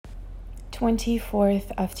24th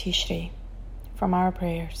of Tishrei, from our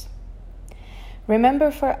prayers. Remember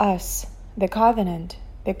for us the covenant,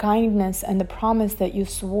 the kindness, and the promise that you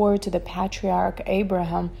swore to the patriarch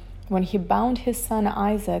Abraham when he bound his son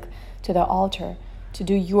Isaac to the altar to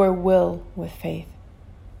do your will with faith.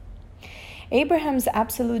 Abraham's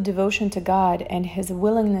absolute devotion to God and his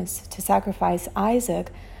willingness to sacrifice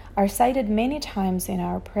Isaac are cited many times in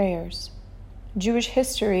our prayers. Jewish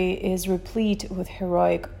history is replete with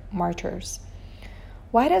heroic martyrs.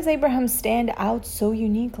 Why does Abraham stand out so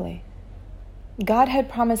uniquely? God had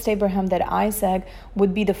promised Abraham that Isaac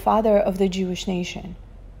would be the father of the Jewish nation.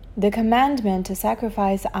 The commandment to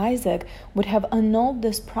sacrifice Isaac would have annulled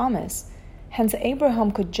this promise. Hence,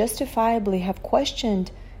 Abraham could justifiably have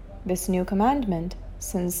questioned this new commandment,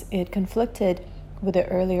 since it conflicted with the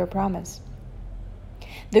earlier promise.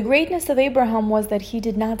 The greatness of Abraham was that he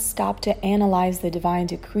did not stop to analyze the divine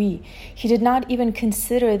decree. He did not even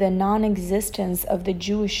consider the non-existence of the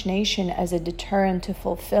Jewish nation as a deterrent to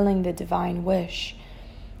fulfilling the divine wish.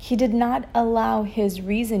 He did not allow his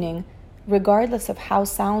reasoning, regardless of how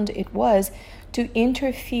sound it was, to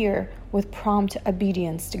interfere with prompt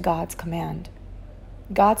obedience to God's command.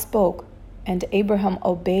 God spoke, and Abraham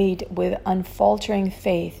obeyed with unfaltering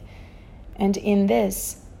faith, and in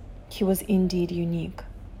this he was indeed unique.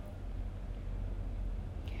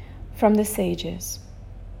 From the sages.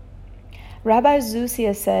 Rabbi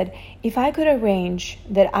Zusia said, "If I could arrange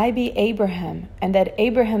that I be Abraham and that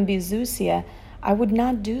Abraham be Zusia, I would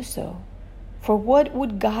not do so. For what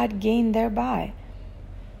would God gain thereby?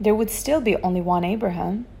 There would still be only one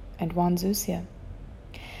Abraham and one Zusia."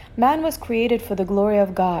 Man was created for the glory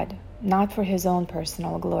of God, not for his own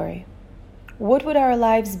personal glory. What would our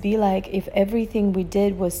lives be like if everything we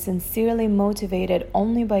did was sincerely motivated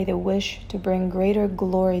only by the wish to bring greater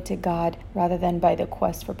glory to God rather than by the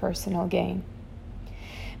quest for personal gain?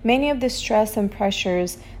 Many of the stress and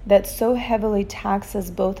pressures that so heavily tax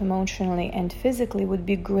us both emotionally and physically would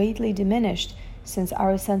be greatly diminished, since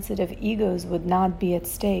our sensitive egos would not be at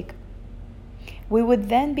stake. We would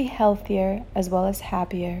then be healthier as well as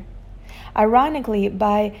happier. Ironically,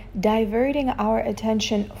 by diverting our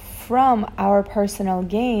attention from our personal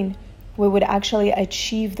gain, we would actually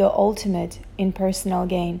achieve the ultimate in personal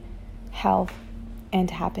gain, health and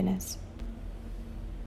happiness.